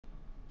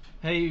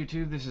Hey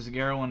YouTube, this is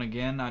Garwin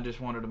again. I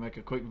just wanted to make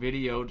a quick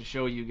video to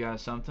show you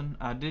guys something.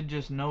 I did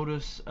just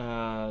notice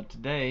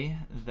today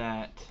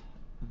that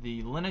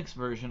the Linux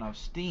version of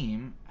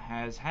Steam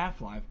has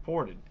Half-Life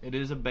ported. It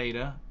is a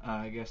beta.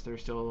 I guess they're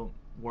still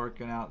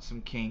working out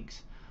some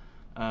kinks.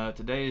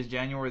 Today is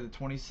January the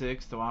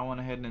 26th, so I went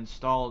ahead and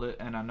installed it,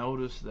 and I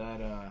noticed that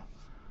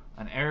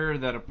an error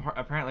that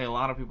apparently a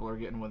lot of people are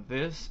getting with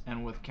this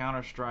and with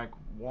Counter-Strike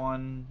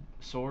 1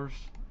 Source.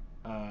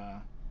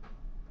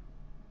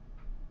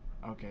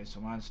 Okay, so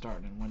mine's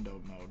starting in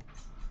windowed mode.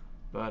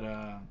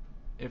 But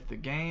if the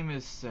game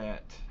is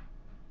set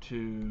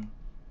to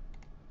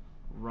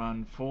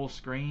run full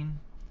screen,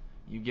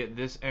 you get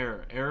this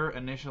error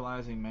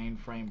initializing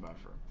mainframe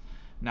buffer.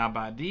 Now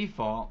by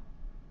default,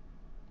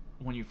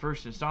 when you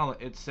first install it,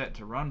 it's set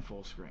to run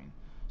full screen.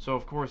 So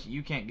of course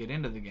you can't get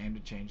into the game to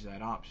change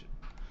that option.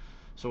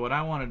 So what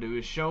I want to do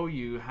is show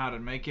you how to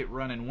make it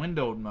run in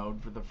windowed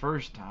mode for the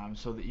first time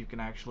so that you can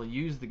actually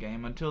use the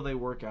game until they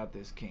work out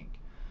this kink.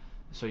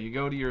 So you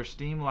go to your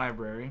Steam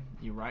library,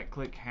 you right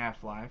click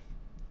Half-Life,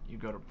 you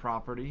go to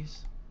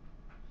Properties.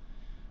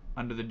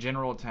 Under the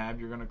General tab,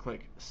 you're going to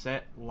click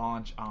Set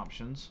Launch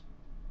Options.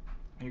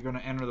 You're going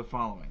to enter the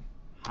following: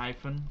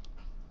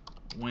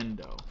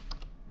 -window.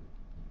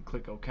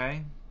 Click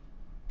OK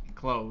and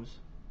close.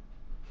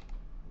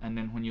 And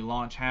then when you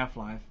launch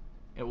Half-Life,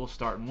 it will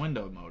start in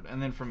windowed mode.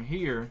 And then from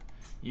here,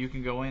 you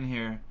can go in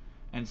here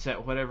and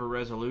set whatever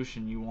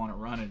resolution you want to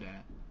run it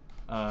at.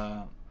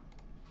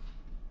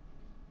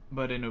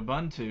 But in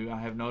Ubuntu,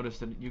 I have noticed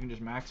that you can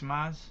just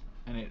maximize,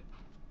 and it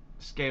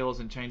scales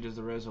and changes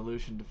the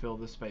resolution to fill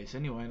the space.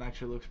 Anyway, it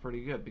actually looks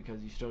pretty good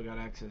because you still got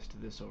access to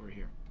this over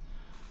here.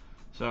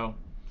 So,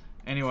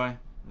 anyway,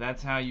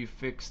 that's how you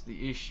fix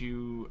the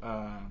issue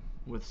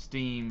with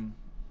Steam,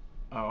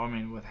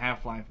 with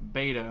Half-Life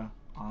Beta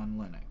on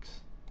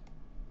Linux.